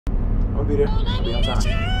I'll be there. I'll be on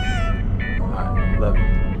time. Alright, love you.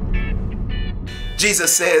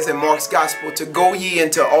 Jesus says in Mark's gospel to go ye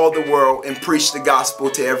into all the world and preach the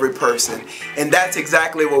gospel to every person. And that's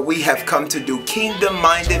exactly what we have come to do.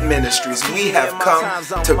 Kingdom-minded ministries. We have come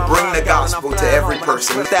to bring the gospel to every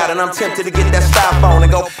person. And I'm tempted to get that styrofoam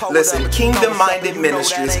and go. Listen, kingdom-minded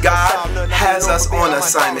ministries, God has us on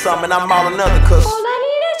assignment. And I'm all another cuz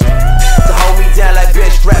to hold me down like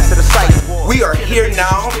bitch straps to the site. We are here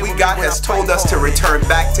now. God has told us to return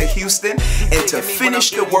back to Houston and to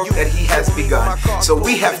finish the work that He has begun. So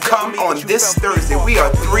we have come on this Thursday. We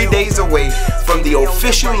are 3 days away from the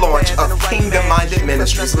official launch of Kingdom-Minded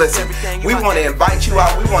Ministries. Listen, we want to invite you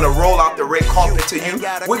out. We want to roll out the red carpet to you.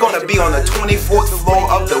 We're going to be on the 24th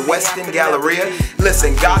floor of the Westin Galleria.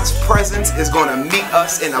 Listen, God's presence is going to meet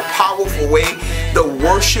us in a powerful way. The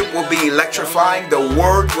worship will be electrifying. The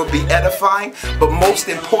word will be edifying. But most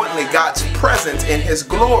importantly, God's presence in His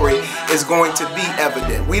glory is going to be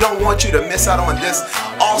evident. We don't want you to miss out on this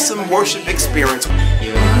awesome worship experience.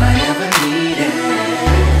 You're all I ever needed.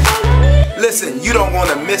 Listen, you don't want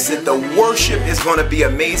to miss it. The worship is going to be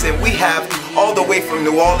amazing. We have all the way from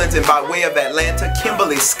New Orleans and by way of Atlanta,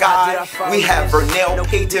 Kimberly Scott. We have Vernell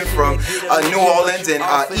Payton from New Orleans and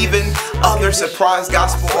even other surprise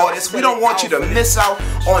gospel artists. We don't want you to miss out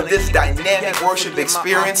on this dynamic worship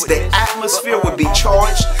experience. The atmosphere will be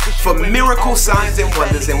charged for miracle signs and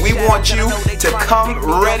wonders, and we want you to come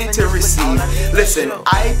ready to receive. Listen,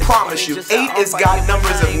 I promise you, 8 is God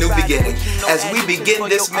numbers of new beginning. As we begin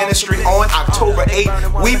this ministry on October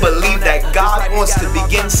 8th, we believe that God wants to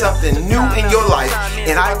begin something new in your life,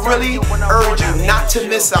 and I really urge you not to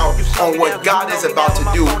miss out on what God is about to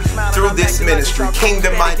do through this ministry,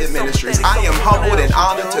 Kingdom-Minded Ministries. I am humbled and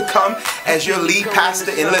honored to come as your lead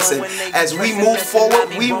pastor, and listen, as we move forward,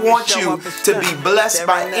 we want you to be blessed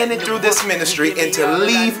by in and through this ministry and to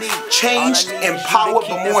leave changed, empowered,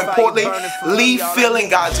 but more importantly, leave feeling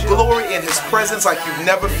God's glory in His presence like you've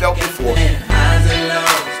never felt before. Highs and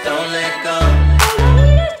lows, don't let go.